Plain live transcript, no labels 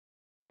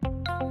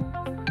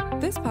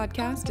This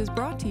podcast is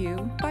brought to you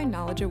by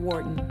Knowledge at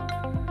Wharton.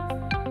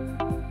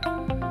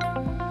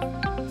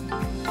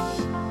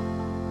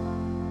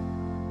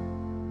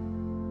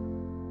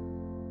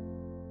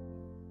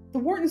 The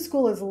Wharton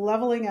School is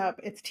leveling up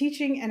its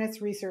teaching and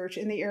its research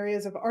in the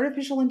areas of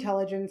artificial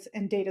intelligence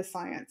and data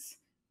science.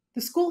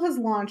 The school has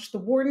launched the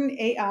Wharton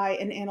AI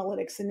and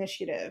Analytics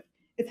Initiative.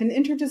 It's an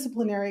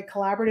interdisciplinary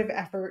collaborative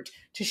effort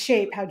to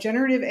shape how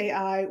generative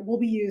AI will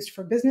be used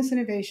for business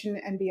innovation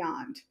and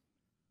beyond.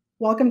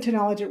 Welcome to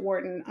Knowledge at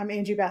Wharton. I'm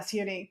Angie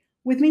Bassioni.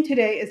 With me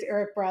today is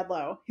Eric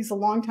Bradlow. He's a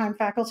longtime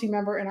faculty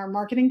member in our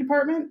marketing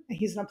department.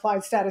 He's an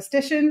applied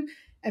statistician,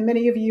 and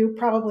many of you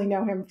probably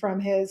know him from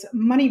his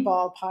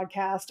Moneyball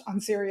podcast on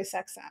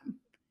SiriusXM.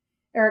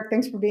 Eric,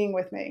 thanks for being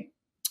with me.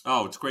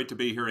 Oh, it's great to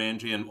be here,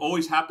 Angie, and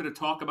always happy to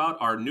talk about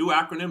our new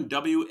acronym,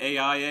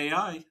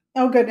 WAIAI.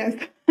 Oh, goodness.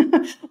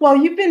 Well,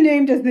 you've been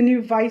named as the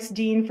new Vice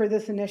Dean for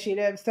this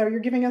initiative, so you're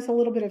giving us a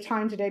little bit of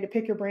time today to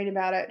pick your brain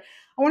about it.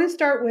 I want to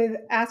start with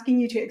asking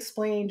you to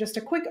explain just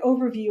a quick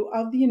overview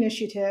of the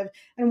initiative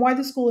and why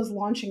the school is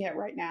launching it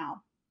right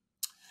now.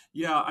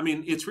 Yeah, I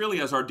mean, it's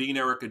really, as our Dean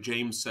Erica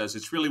James says,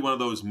 it's really one of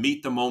those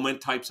meet the moment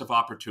types of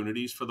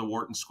opportunities for the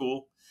Wharton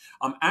School.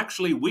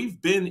 Actually,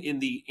 we've been in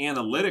the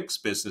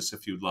analytics business,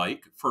 if you'd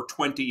like, for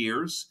 20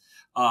 years.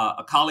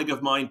 A colleague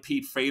of mine,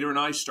 Pete Fader, and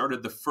I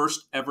started the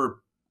first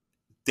ever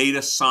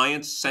data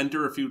science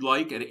center, if you'd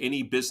like, at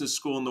any business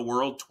school in the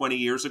world 20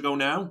 years ago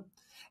now.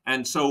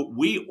 And so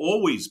we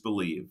always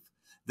believe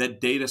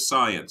that data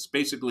science,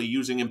 basically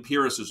using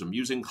empiricism,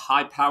 using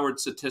high-powered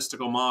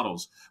statistical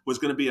models, was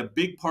going to be a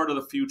big part of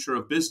the future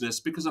of business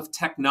because of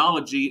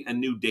technology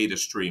and new data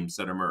streams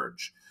that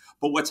emerge.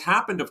 But what's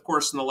happened, of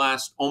course, in the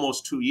last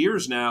almost 2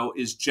 years now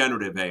is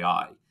generative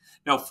AI.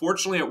 Now,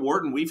 fortunately at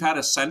Wharton, we've had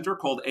a center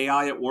called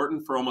AI at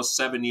Wharton for almost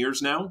 7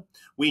 years now.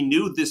 We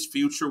knew this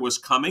future was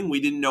coming. We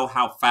didn't know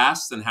how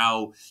fast and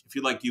how, if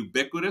you like,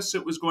 ubiquitous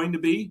it was going to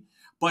be.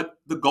 But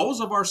the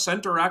goals of our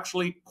center are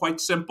actually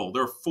quite simple.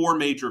 There are 4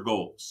 major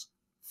goals.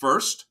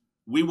 First,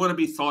 we want to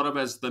be thought of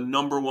as the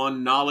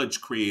 #1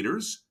 knowledge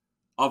creators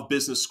of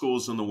business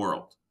schools in the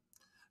world.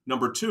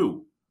 Number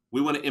 2,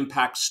 we want to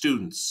impact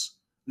students.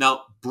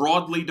 Now,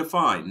 broadly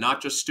defined,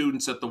 not just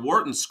students at the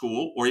Wharton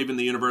School or even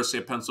the University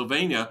of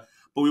Pennsylvania,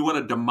 but we want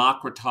to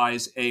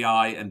democratize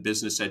AI and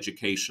business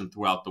education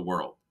throughout the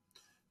world.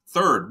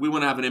 Third, we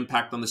want to have an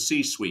impact on the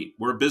C-suite.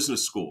 We're a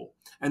business school.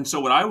 And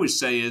so what I always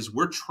say is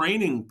we're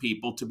training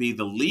people to be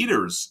the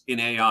leaders in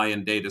AI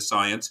and data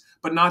science,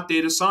 but not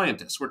data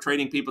scientists. We're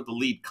training people to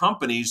lead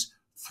companies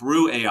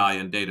through AI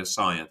and data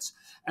science.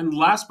 And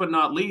last but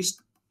not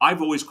least,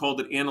 I've always called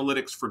it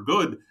analytics for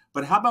good,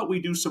 but how about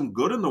we do some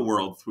good in the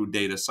world through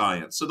data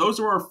science? So those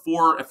are our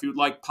 4, if you'd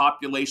like,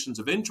 populations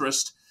of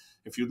interest.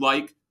 If you'd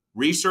like,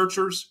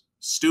 researchers,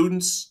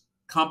 students,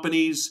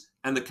 companies,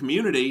 and the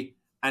community,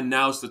 and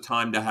now's the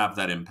time to have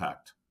that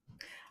impact.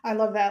 I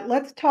love that.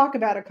 Let's talk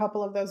about a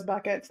couple of those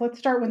buckets. Let's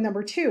start with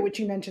number 2, which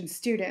you mentioned,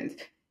 students.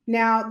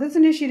 Now, this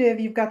initiative,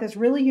 you've got this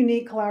really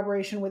unique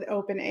collaboration with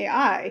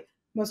OpenAI.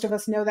 Most of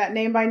us know that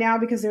name by now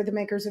because they're the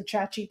makers of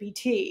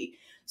ChatGPT.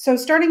 So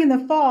starting in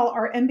the fall,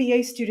 our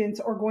MBA students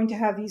are going to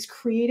have these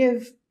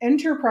creative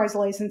enterprise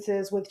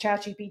licenses with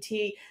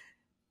ChatGPT.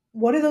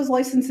 What do those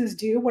licenses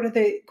do? What are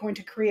they going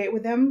to create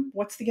with them?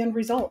 What's the end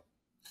result?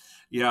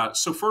 Yeah,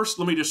 so first,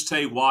 let me just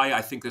say why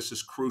I think this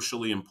is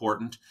crucially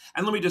important.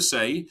 And let me just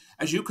say,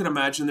 as you can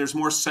imagine, there's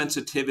more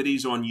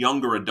sensitivities on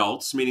younger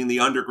adults, meaning the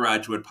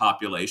undergraduate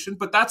population.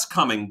 But that's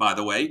coming, by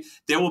the way.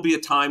 There will be a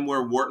time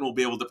where Wharton will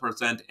be able to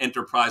present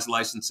enterprise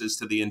licenses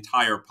to the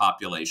entire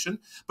population.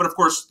 But of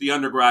course, the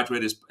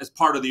undergraduate is as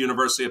part of the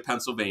University of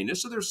Pennsylvania.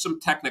 So there's some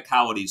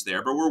technicalities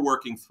there, but we're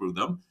working through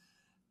them.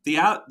 The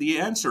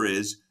answer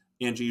is,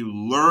 Angie, you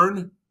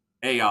learn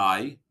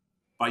AI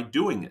by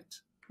doing it.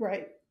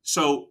 Right.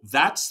 So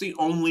that's the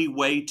only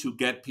way to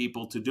get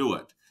people to do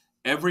it.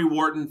 Every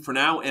Wharton, for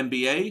now,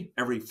 MBA,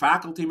 every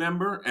faculty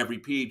member, every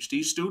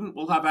PhD student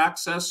will have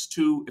access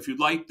to, if you'd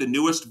like, the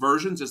newest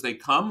versions as they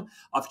come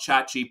of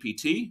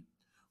ChatGPT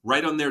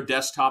right on their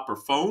desktop or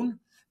phone.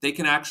 They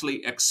can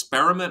actually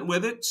experiment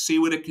with it, see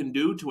what it can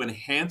do to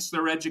enhance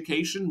their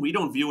education. We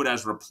don't view it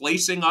as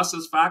replacing us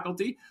as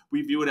faculty.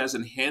 We view it as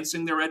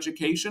enhancing their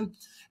education.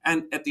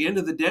 And at the end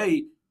of the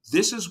day,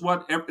 this is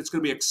what it's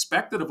going to be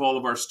expected of all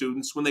of our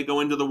students when they go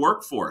into the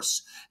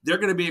workforce. They're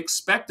going to be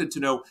expected to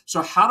know,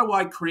 so how do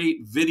I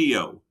create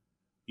video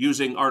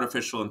using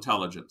artificial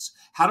intelligence?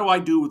 How do I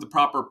do the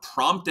proper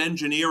prompt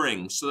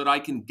engineering so that I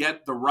can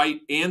get the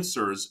right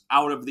answers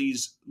out of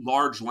these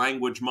large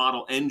language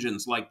model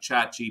engines like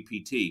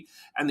ChatGPT?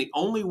 And the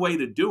only way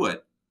to do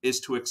it is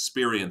to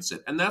experience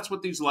it. And that's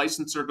what these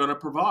licenses are going to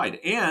provide.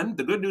 And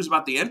the good news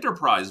about the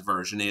enterprise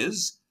version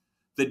is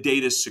the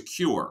data is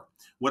secure.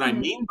 What I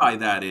mean by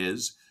that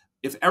is,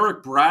 if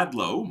Eric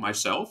Bradlow,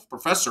 myself,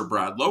 Professor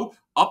Bradlow,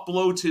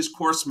 uploads his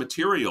course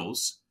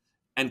materials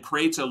and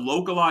creates a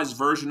localized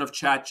version of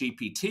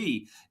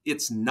ChatGPT,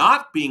 it's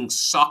not being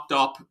sucked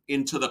up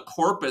into the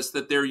corpus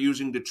that they're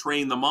using to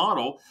train the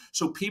model.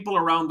 So people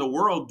around the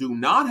world do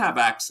not have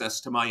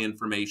access to my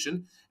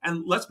information.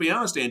 And let's be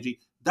honest, Angie,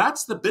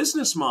 That's the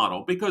business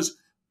model, because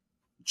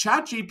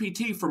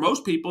ChatGPT for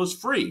most people is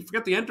free.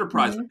 Forget the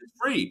enterprise, Mm-hmm. it's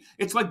free.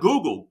 It's like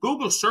Google.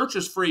 Google search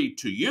is free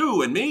to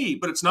you and me,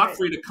 but it's not Right.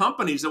 free to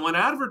companies that want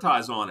to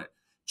advertise on it.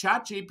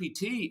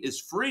 ChatGPT is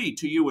free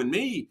to you and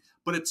me,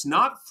 but it's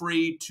not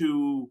free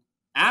to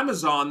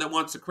Amazon that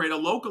wants to create a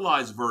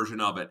localized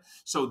version of it.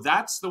 So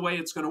that's the way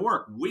it's going to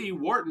work. We,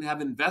 Wharton,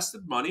 have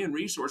invested money and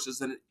resources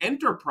in an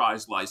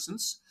enterprise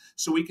license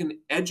so we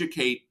can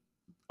educate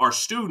our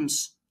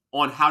students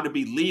on how to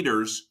be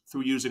leaders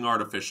through using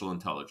artificial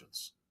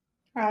intelligence.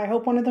 I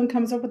hope one of them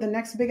comes up with the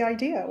next big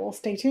idea. We'll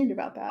stay tuned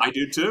about that. I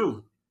do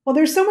too. Well,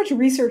 there's so much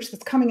research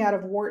that's coming out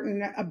of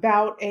Wharton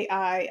about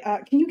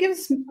AI. Can you give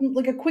us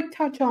like a quick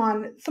touch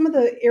on some of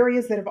the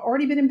areas that have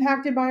already been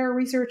impacted by our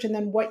research, and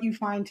then what you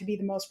find to be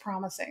the most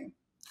promising?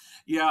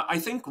 Yeah, I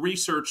think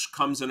research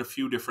comes in a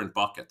few different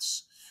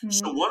buckets.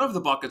 So Mm-hmm. one of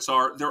the buckets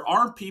are, there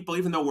are people,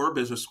 even though we're a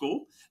business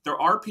school, there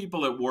are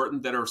people at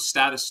Wharton that are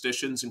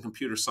statisticians and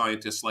computer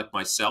scientists like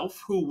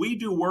myself, who we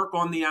do work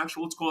on the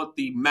actual, let's call it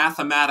the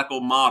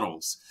mathematical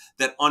models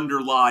that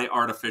underlie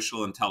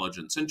artificial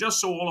intelligence. And just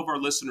so all of our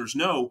listeners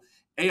know,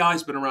 AI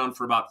has been around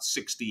for about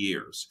 60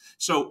 years.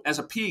 So as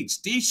a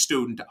PhD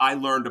student, I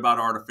learned about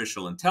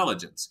artificial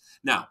intelligence.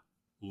 Now,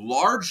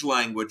 large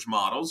language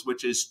models,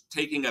 which is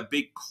taking a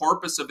big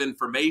corpus of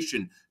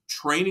information,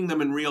 training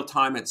them in real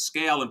time at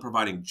scale and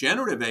providing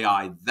generative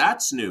AI,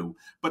 that's new.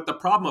 But the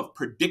problem of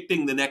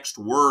predicting the next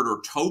word or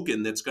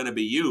token that's going to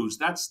be used,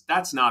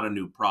 that's not a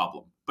new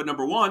problem. But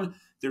number one,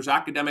 there's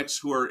academics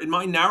who are in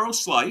my narrow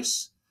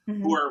slice, who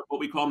Mm-hmm. are what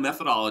we call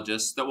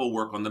methodologists that will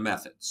work on the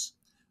methods.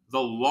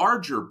 The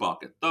larger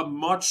bucket, the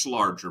much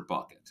larger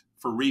bucket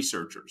for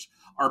researchers,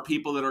 are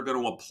people that are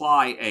going to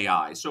apply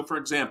AI. So for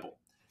example,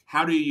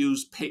 how do you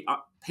use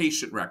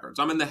patient records?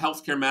 I'm in the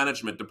healthcare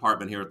management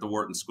department here at the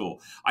Wharton School.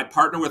 I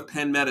partner with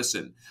Penn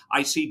Medicine.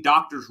 I see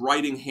doctors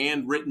writing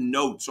handwritten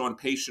notes on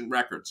patient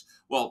records.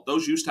 Well,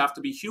 those used to have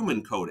to be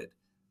human coded.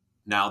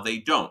 Now they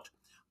don't.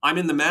 I'm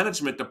in the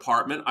management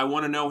department. I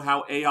want to know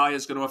how AI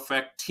is going to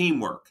affect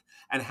teamwork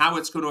and how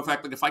it's going to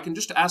affect, like if I can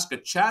just ask a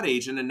chat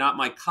agent and not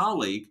my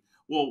colleague,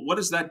 well, what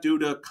does that do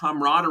to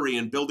camaraderie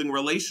and building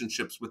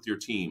relationships with your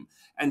team?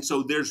 And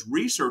so there's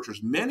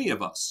researchers, many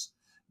of us,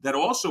 that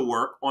also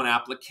work on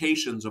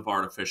applications of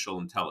artificial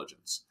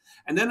intelligence.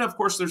 And then, of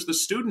course, there's the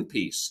student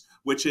piece,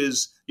 which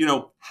is,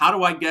 how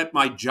do I get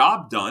my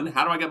job done?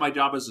 How do I get my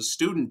job as a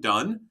student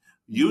done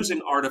Mm-hmm.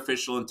 using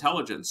artificial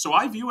intelligence? So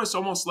I view us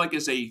almost like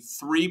as a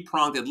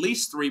at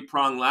least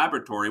three-pronged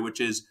laboratory,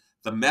 which is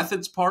the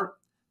methods part,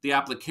 the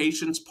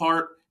applications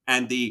part,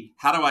 and the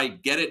how do I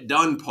get it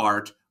done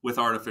part with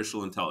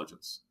artificial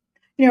intelligence.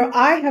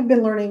 I have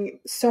been learning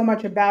so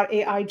much about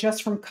AI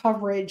just from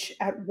coverage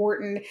at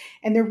Wharton,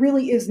 and there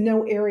really is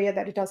no area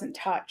that it doesn't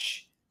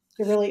touch.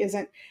 There really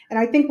isn't. And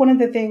I think one of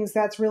the things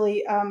that's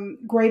really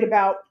great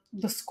about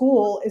the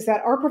school is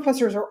that our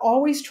professors are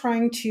always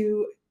trying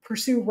to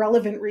pursue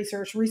relevant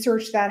research,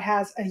 research that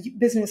has a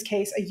business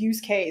case, a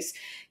use case.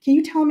 Can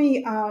you tell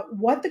me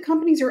what the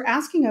companies are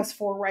asking us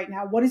for right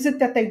now? What is it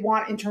that they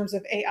want in terms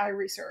of AI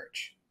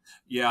research?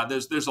 Yeah,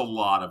 there's a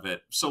lot of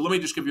it. So let me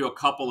just give you a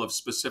couple of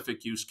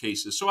specific use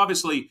cases. So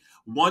obviously,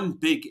 one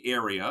big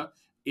area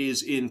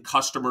is in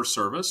customer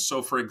service.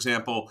 So for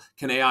example,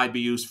 can AI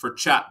be used for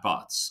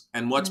chatbots?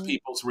 And what's Mhm.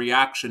 people's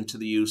reaction to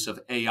the use of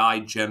AI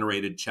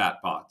generated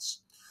chatbots?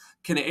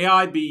 Can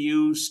AI be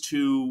used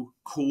to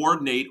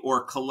coordinate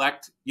or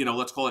collect,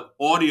 let's call it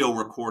audio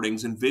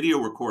recordings and video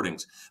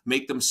recordings,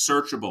 make them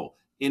searchable,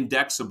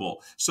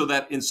 indexable, so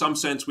that in some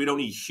sense we don't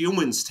need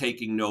humans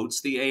taking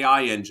notes, the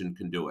AI engine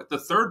can do it. The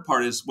third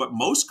part is what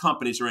most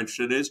companies are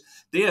interested in is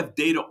they have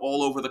data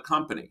all over the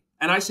company.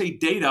 And I say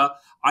data,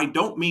 I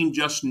don't mean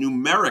just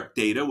numeric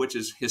data, which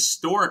is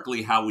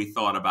historically how we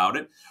thought about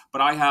it,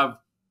 but I have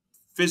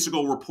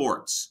physical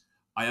reports.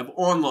 I have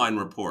online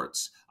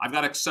reports. I've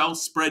got Excel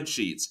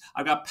spreadsheets.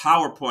 I've got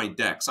PowerPoint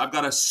decks. I've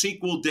got a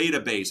SQL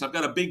database. I've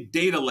got a big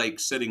data lake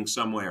sitting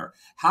somewhere.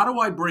 How do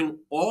I bring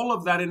all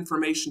of that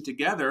information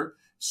together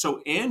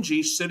so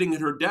Angie sitting at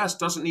her desk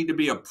doesn't need to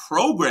be a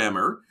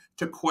programmer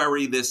to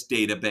query this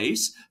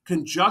database,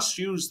 can just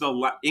use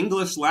the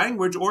English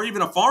language or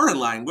even a foreign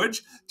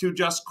language to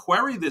just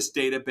query this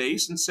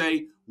database and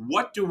say,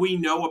 what do we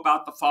know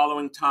about the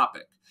following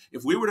topic?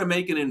 If we were to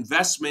make an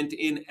investment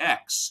in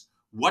X,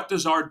 what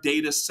does our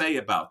data say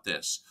about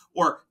this?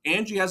 Or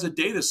Angie has a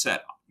data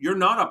set. You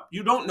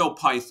don't know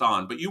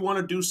Python, but you want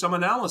to do some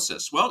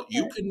analysis. Well,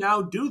 you can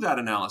now do that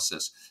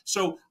analysis.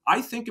 So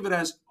I think of it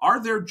as,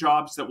 are there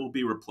jobs that will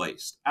be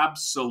replaced?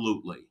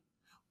 Absolutely.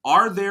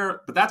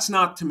 But that's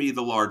not to me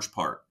the large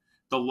part.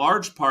 The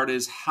large part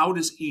is, how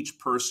does each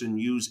person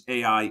use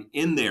AI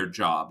in their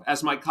job?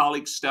 As my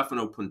colleague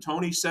Stefano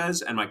Puntoni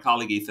says, and my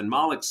colleague Ethan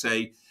Malik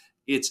say,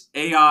 it's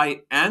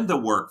AI and the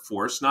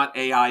workforce, not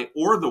AI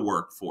or the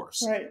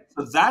workforce. Right.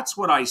 So that's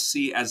what I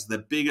see as the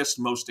biggest,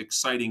 most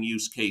exciting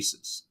use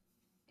cases.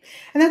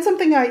 And that's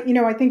something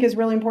I think is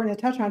really important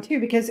to touch on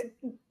too, because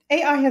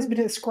AI has been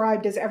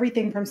described as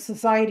everything from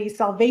society's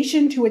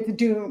salvation to its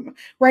doom,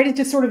 right? It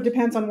just sort of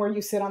depends on where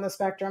you sit on the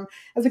spectrum.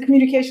 As a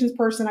communications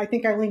person, I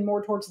think I lean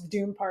more towards the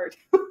doom part.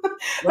 But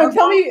Well, I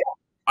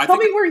tell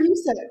think, me where you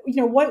sit.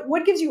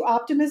 What gives you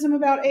optimism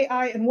about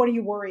AI, and what do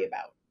you worry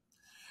about?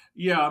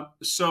 yeah.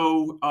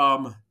 So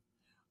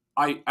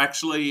I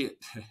actually,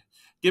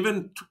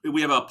 given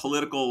we have a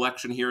political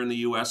election here in the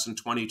US in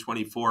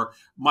 2024,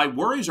 my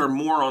worries are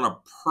more on a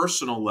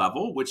personal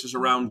level, which is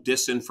around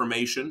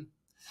disinformation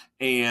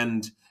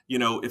and,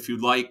 if you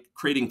like,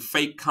 creating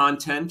fake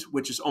content,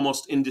 which is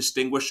almost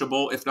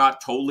indistinguishable, if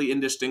not totally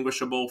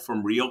indistinguishable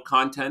from real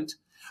content.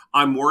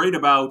 I'm worried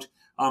about,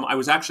 I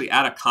was actually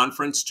at a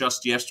conference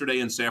just yesterday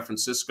in San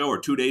Francisco, or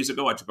 2 days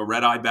ago. I took a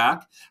red eye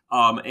back.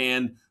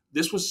 And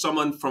this was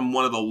someone from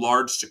one of the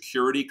large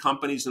security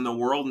companies in the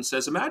world and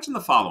says, imagine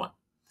the following.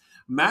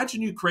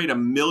 Imagine you create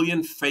 1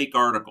 million fake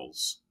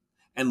articles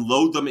and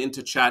load them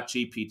into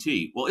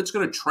ChatGPT. Well, it's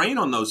going to train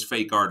on those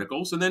fake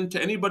articles, and then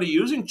to anybody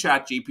using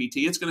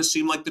ChatGPT, it's going to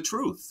seem like the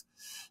truth.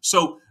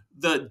 So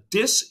the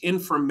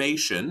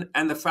disinformation,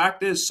 and the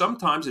fact is,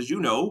 sometimes, as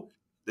you know,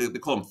 they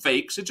call them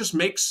fakes, it just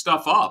makes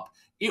stuff up.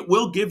 It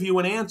will give you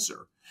an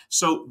answer.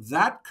 So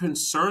that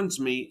concerns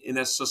me in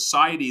a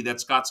society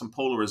that's got some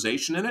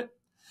polarization in it,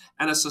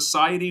 and a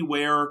society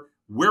where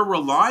we're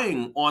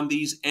relying on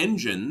these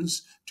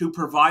engines to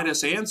provide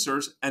us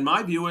answers. And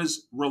my view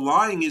is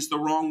relying is the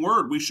wrong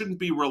word. We shouldn't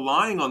be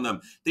relying on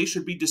them. They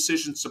should be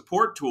decision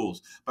support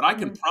tools. But I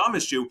can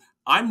promise you,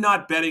 I'm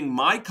not betting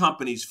my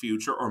company's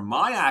future or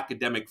my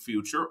academic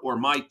future or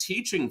my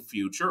teaching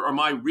future or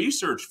my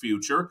research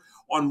future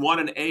on what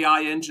an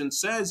AI engine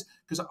says,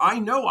 because I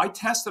know I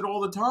test it all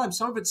the time.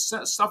 Some of its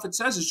stuff it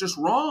says is just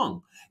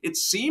wrong. It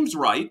seems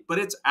right, but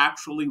it's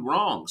actually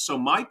wrong. So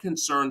my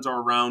concerns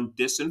are around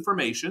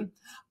disinformation.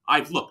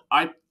 I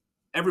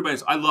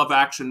love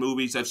action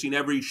movies. I've seen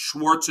every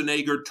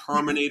Schwarzenegger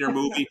Terminator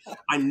movie.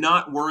 I'm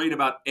not worried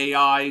about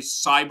AI,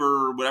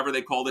 cyber, whatever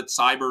they called it,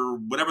 cyber,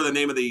 whatever the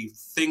name of the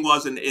thing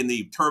was in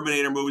the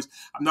Terminator movies.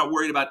 I'm not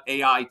worried about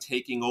AI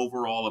taking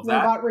over all of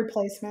that. Robot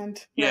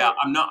replacement. Yeah,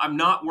 Right. I'm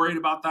not worried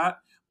about that.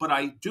 But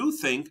I do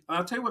think, and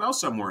I'll tell you what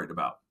else I'm worried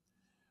about.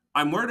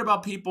 I'm worried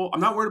about people. I'm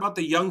not worried about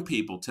the young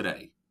people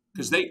today,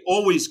 because they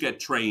always get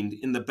trained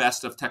in the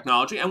best of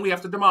technology, and we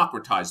have to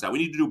democratize that. We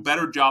need to do a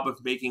better job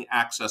of making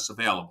access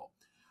available.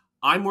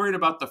 I'm worried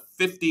about the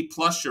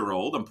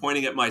 50-plus-year-old, I'm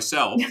pointing at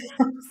myself,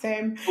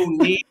 Same. who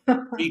need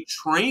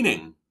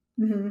retraining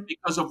Mhm.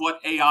 because of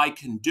what AI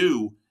can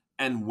do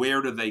and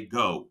where do they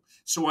go.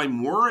 So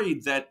I'm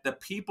worried that the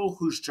people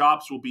whose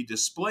jobs will be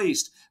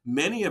displaced,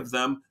 many of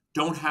them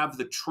don't have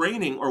the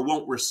training or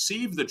won't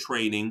receive the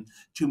training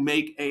to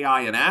make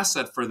AI an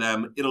asset for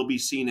them. It'll be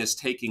seen as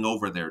taking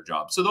over their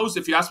job. So those,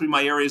 if you ask me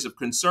my areas of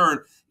concern,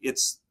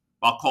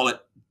 I'll call it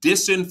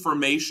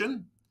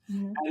disinformation.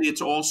 Mhm. And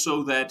it's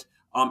also that,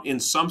 in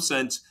some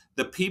sense,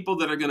 the people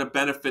that are going to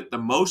benefit the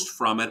most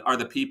from it are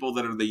the people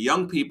that are the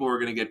young people who are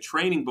going to get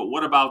training. But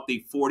what about the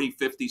 40,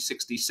 50,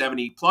 60,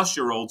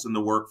 70-plus-year-olds in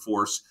the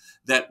workforce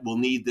that will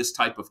need this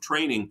type of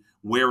training?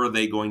 Where are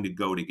they going to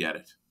go to get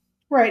it?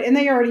 Right, and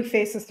they already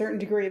face a certain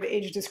degree of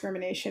age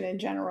discrimination in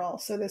general,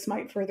 so this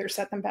might further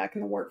set them back in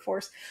the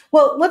workforce.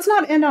 Well, let's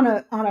not end on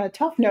a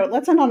tough note.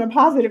 Let's end on a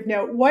positive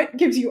note. What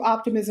gives you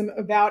optimism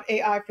about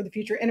AI for the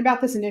future and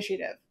about this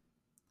initiative?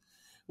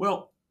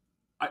 Well,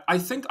 I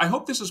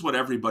hope this is what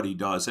everybody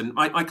does. And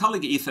my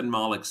colleague Ethan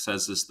Malik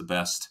says this the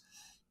best.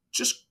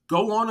 Just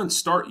go on and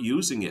start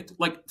using it.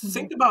 Like,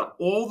 think Mhm. about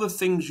all the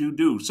things you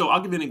do. So I'll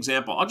give you an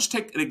example. I'll just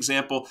take an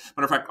example.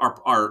 Matter of fact,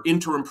 our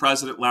interim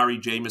president, Larry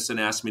Jameson,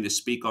 asked me to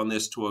speak on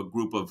this to a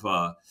group of,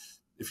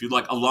 if you'd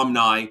like,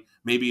 alumni,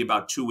 maybe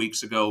about 2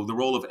 weeks ago, the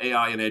role of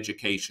AI in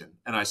education.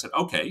 And I said,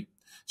 okay.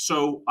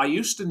 So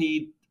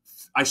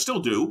I still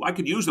do. I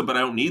could use them, but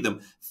I don't need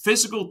them.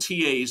 Physical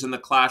TAs in the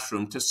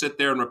classroom to sit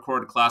there and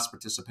record class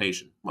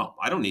participation. Well,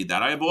 I don't need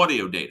that. I have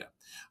audio data.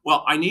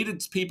 Well, I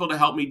needed people to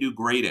help me do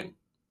grading.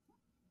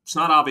 It's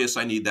not obvious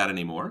I need that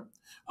anymore.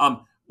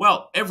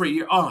 Every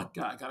year, oh,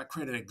 God, I got to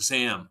create an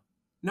exam.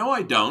 No,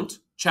 I don't.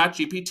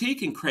 ChatGPT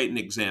can create an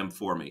exam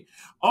for me.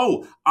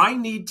 Oh, I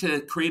need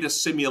to create a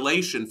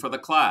simulation for the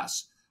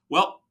class.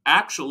 Well,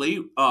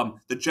 actually,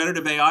 the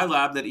generative AI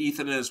lab that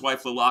Ethan and his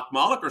wife Lilach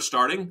Malik are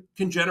starting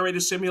can generate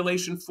a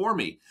simulation for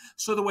me.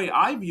 So the way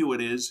I view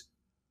it is,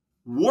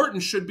 Wharton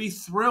should be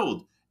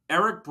thrilled.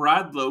 Eric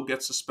Bradlow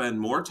gets to spend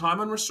more time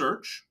on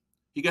research.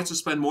 He gets to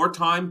spend more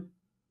time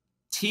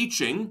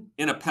teaching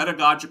in a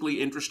pedagogically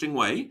interesting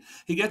way.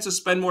 He gets to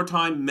spend more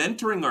time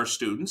mentoring our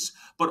students,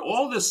 but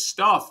all this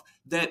stuff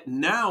that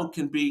now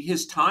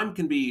his time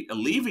can be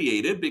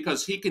alleviated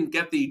because he can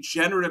get the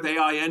generative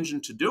AI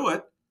engine to do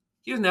it.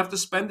 He doesn't have to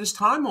spend his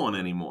time on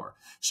anymore.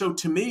 So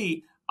to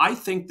me, I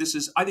think this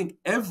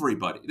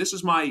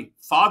is my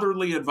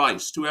fatherly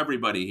advice to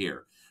everybody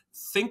here.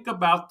 Think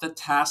about the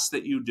tasks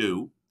that you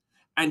do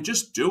and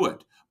just do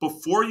it.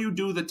 Before you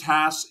do the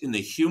tasks in the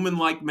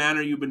human-like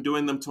manner you've been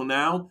doing them till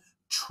now,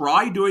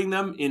 try doing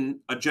them in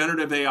a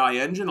generative AI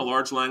engine, a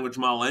large language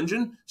model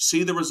engine,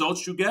 see the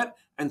results you get,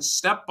 And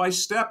step by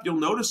step, you'll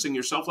noticing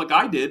yourself, like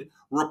I did,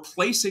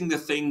 replacing the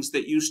things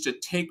that used to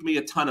take me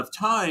a ton of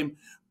time,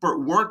 but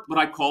weren't what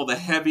I call the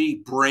heavy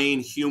brain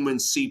human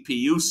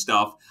CPU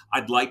stuff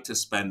I'd like to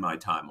spend my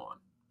time on.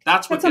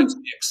 That's what gets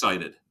me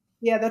excited.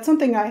 Yeah, that's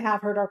something I have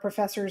heard our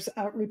professors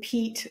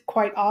repeat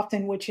quite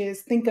often, which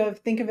is think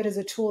of it as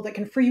a tool that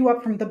can free you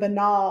up from the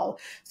banal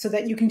so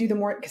that you can do the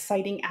more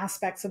exciting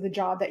aspects of the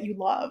job that you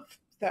love.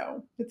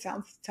 So it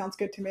sounds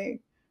good to me.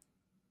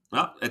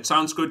 Well, it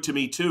sounds good to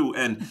me too.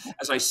 And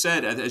as I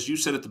said, as you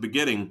said at the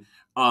beginning,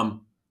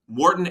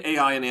 Wharton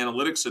AI and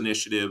Analytics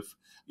Initiative,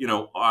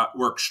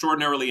 we're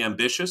extraordinarily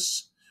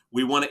ambitious.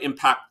 We want to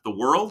impact the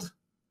world.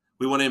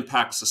 We want to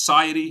impact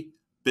society,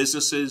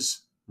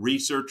 businesses,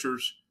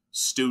 researchers,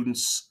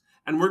 students,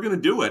 and we're going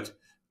to do it.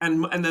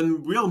 And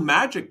then real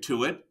magic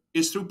to it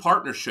is through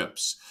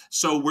partnerships.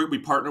 So we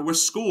partner with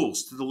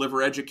schools to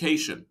deliver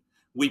education.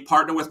 We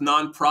partner with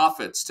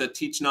nonprofits to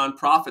teach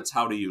nonprofits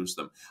how to use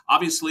them.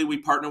 Obviously, we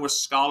partner with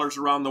scholars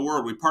around the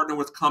world. We partner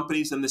with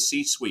companies in the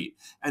C-suite.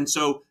 And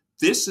so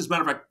this, as a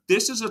matter of fact,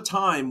 this is a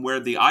time where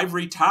the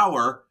ivory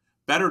tower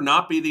better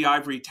not be the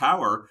ivory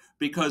tower,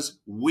 because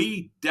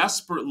we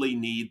desperately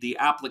need the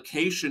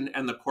application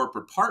and the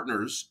corporate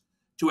partners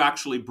to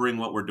actually bring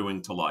what we're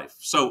doing to life.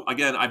 So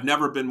again, I've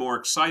never been more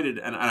excited,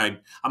 and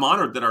I'm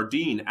honored that our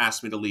dean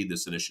asked me to lead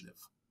this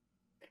initiative.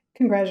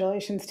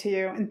 Congratulations to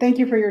you, and thank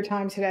you for your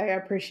time today. I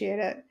appreciate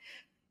it.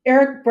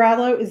 Eric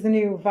Bradlow is the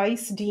new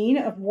Vice Dean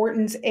of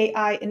Wharton's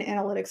AI and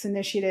Analytics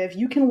Initiative.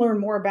 You can learn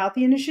more about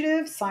the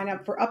initiative, sign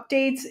up for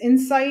updates,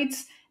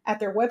 insights at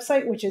their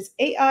website, which is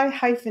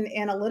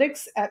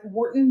ai-analytics at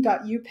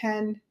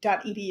wharton.upenn.edu. I'm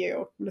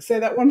going to say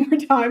that one more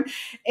time,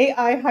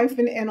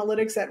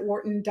 ai-analytics at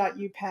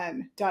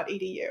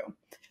wharton.upenn.edu.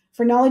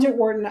 For Knowledge at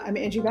Wharton, I'm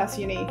Angie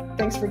Bassiani.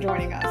 Thanks for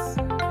joining us.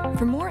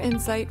 For more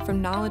insight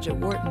from Knowledge at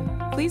Wharton,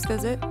 please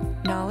visit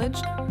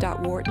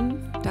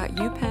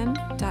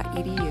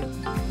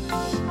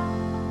knowledge.wharton.upenn.edu.